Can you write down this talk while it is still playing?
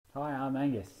Hi, I'm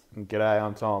Angus. G'day,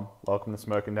 I'm Tom. Welcome to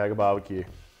Smoke and Dagger Barbecue.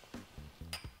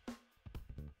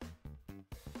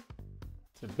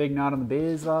 It's a big night on the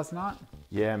beers last night.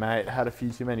 Yeah, mate, had a few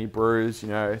too many brews, you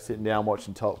know, sitting down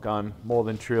watching Top Gun. More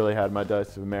than truly had my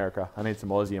dose of America. I need some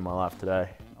Aussie in my life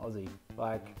today. Aussie,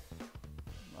 like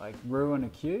Roo and a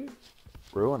Q?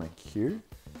 Brew on a Q?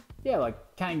 Yeah,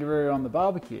 like Kangaroo on the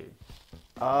barbecue.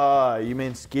 Ah, you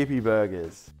mean Skippy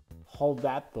burgers. Hold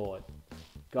that thought.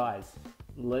 Guys,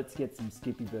 let's get some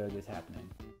Skippy burgers happening.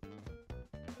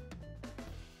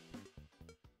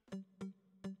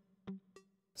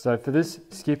 So for this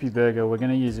Skippy burger, we're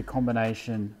going to use a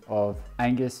combination of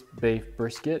Angus beef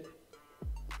brisket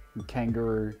and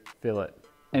kangaroo fillet.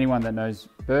 Anyone that knows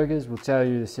burgers will tell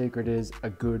you the secret is a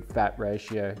good fat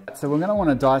ratio. So we're going to want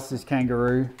to dice this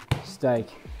kangaroo steak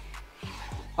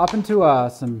up into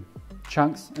some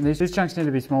chunks, and these chunks need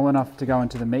to be small enough to go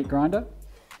into the meat grinder.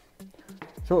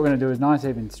 So what we're going to do is nice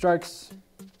even strokes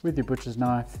with your butcher's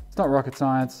knife. It's not rocket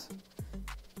science.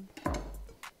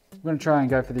 We're going to try and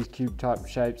go for these cube type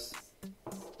shapes.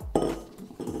 Cut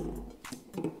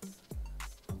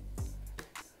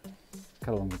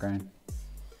along the grain.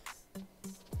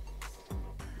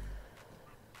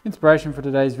 Inspiration for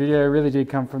today's video really did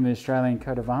come from the Australian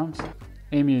coat of arms.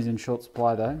 Emu's in short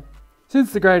supply though.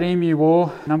 Since the Great Emu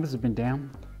War, numbers have been down.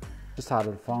 Just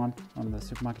harder to find on the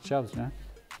supermarket shelves, you know.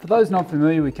 For those not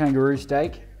familiar with kangaroo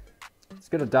steak, it's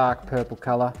got a dark purple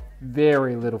colour,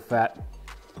 very little fat.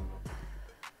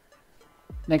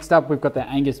 Next up, we've got the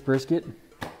Angus brisket.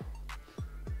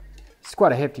 It's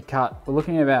quite a hefty cut. We're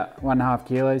looking at about 1.5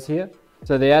 kilos here.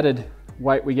 So the added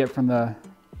weight we get from the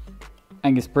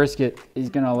Angus brisket is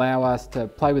going to allow us to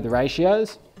play with the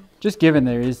ratios. Just given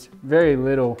there is very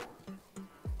little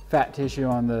fat tissue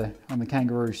on the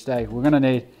kangaroo steak, we're going to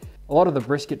need a lot of the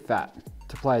brisket fat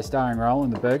to play a starring role in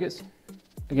the burgers.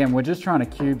 Again, we're just trying to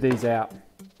cube these out.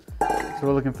 So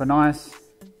we're looking for nice,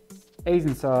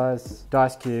 even size,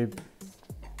 dice cube.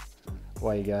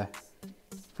 Away you go.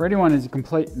 For anyone who's a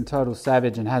complete and total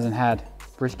savage and hasn't had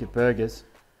brisket burgers,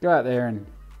 go out there and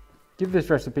give this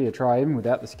recipe a try even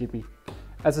without the Skippy.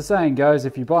 As the saying goes,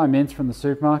 if you buy mince from the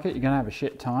supermarket, you're going to have a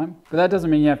shit time. But that doesn't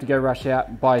mean you have to go rush out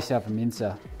and buy yourself a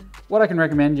mincer. What I can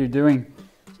recommend you doing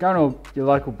is going to your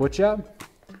local butcher.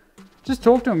 Just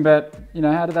talk to them about, you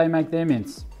know, how do they make their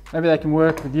mince. Maybe they can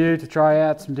work with you to try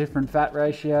out some different fat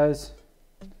ratios.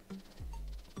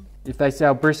 If they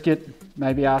sell brisket,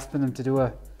 maybe ask for them to do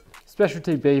a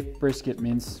specialty beef brisket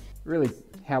mince. Really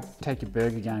help take your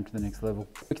burger game to the next level.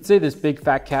 We can see this big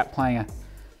fat cat playing a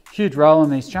huge role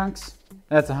in these chunks.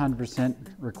 That's 100%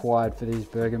 required for these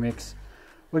burger mix.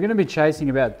 We're going to be chasing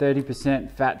about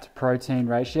 30% fat to protein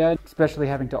ratio, especially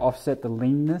having to offset the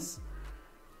leanness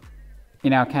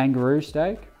in our kangaroo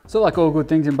steak. So like all good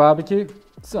things in barbecue,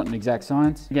 it's not an exact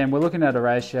science. Again, we're looking at a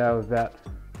ratio of about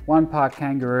 1 part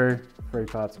kangaroo, 3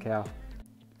 parts cow.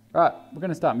 Right, we're going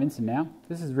to start mincing now.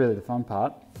 This is really the fun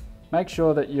part. Make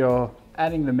sure that you're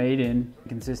adding the meat in a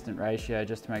consistent ratio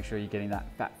just to make sure you're getting that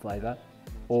fat flavour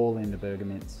all in the burger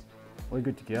mince. We're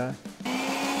good to go.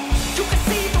 You can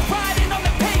see the riding on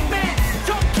the pavement.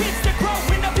 Young kids, they're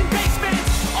growing up in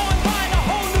basements. Online, a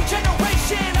whole new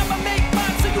generation. I'ma make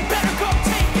mine, so you better go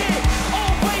take it.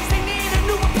 Always they need a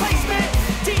new replacement.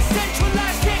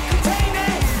 Decentralized, can't contain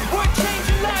it. We're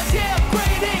changing lives, yeah,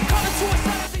 upgrading. Call it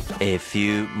suicide. A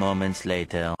few moments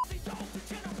later.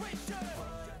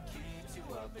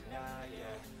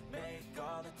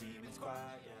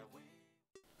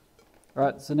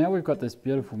 Right, so now we've got this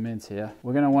beautiful mince here.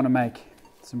 We're going to want to make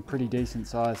some pretty decent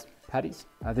sized patties.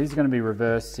 These are going to be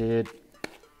reverse seared,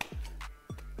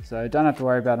 so don't have to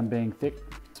worry about them being thick.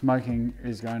 Smoking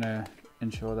is going to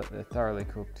ensure that they're thoroughly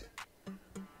cooked.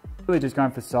 Really just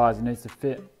going for size. It needs to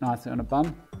fit nicely on a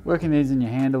bun. Working these in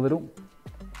your hand a little,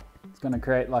 it's going to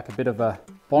create like a bit of a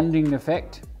bonding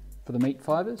effect for the meat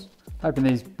fibres. Hoping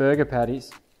these burger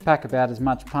patties pack about as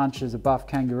much punch as a buff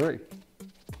kangaroo.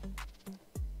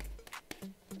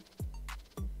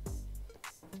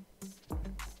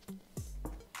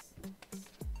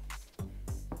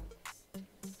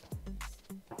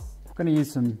 I'm going to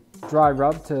use some dry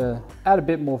rub to add a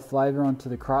bit more flavour onto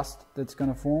the crust that's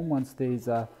going to form once these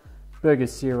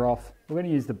burgers sear off. We're going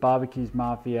to use the Barbecues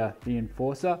Mafia, the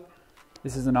Enforcer.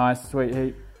 This is a nice sweet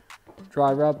heat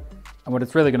dry rub, and what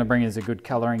it's really going to bring is a good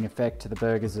colouring effect to the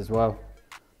burgers as well.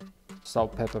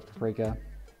 Salt, pepper, paprika,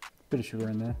 bit of sugar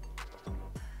in there.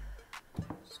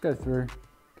 Just go through,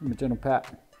 give them a gentle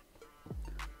pat,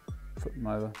 flip them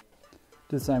over.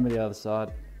 Do the same with the other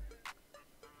side.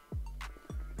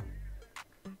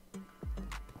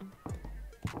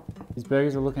 These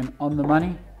burgers are looking on the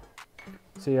money.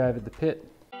 See you over at the pit.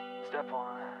 Step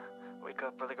one. Wake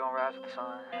up early, gonna rise with the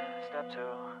sun. Step 2,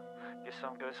 get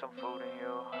some good, some food in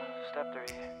you. Step 3,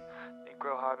 think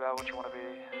real hard about what you wanna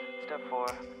be. Step 4,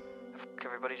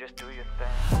 everybody just do your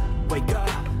thing. Wake up,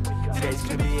 today's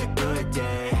gonna be a good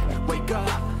day. Wake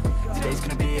up, today's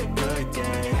gonna be a good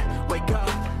day. Wake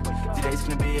up, today's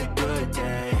gonna be a good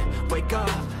day. Wake up,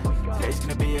 today's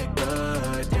gonna be a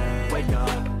good day. Wake up,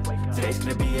 today's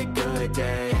gonna be a good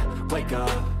day. Wake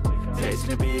up, today's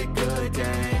gonna be a good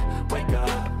day. Wake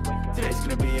up, today's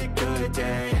gonna be a good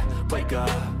day. Wake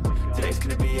up, today's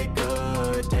gonna be a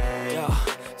good day. Yo,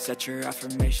 set your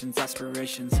affirmations,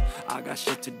 aspirations. I got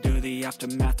shit to do, the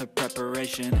aftermath of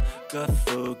preparation. Good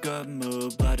food, good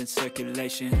mood, blood in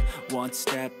circulation. One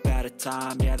step at a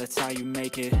time, yeah, that's how you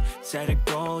make it. Set a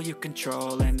goal you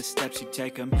control and the steps you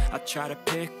take them. I try to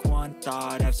pick one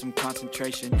thought, have some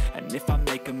concentration. And if I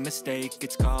make a mistake,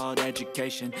 it's called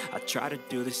education. I try to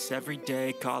do this every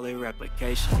day, call it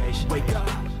replication. Wake up.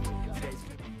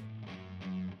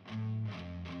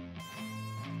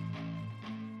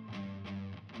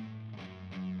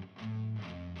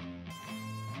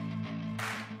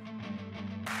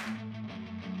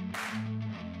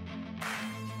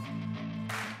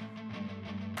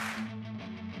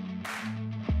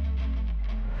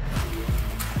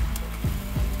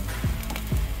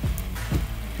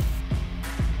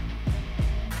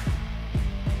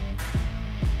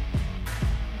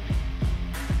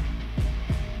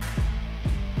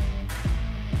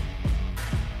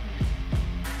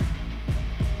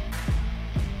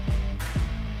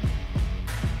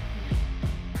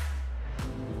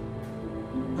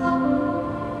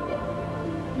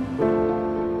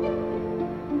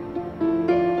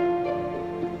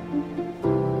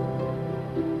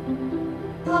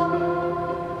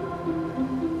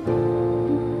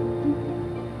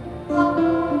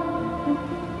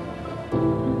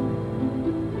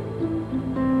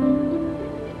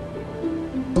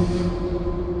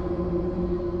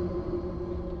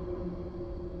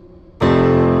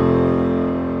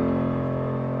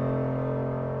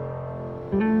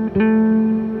 Thank you.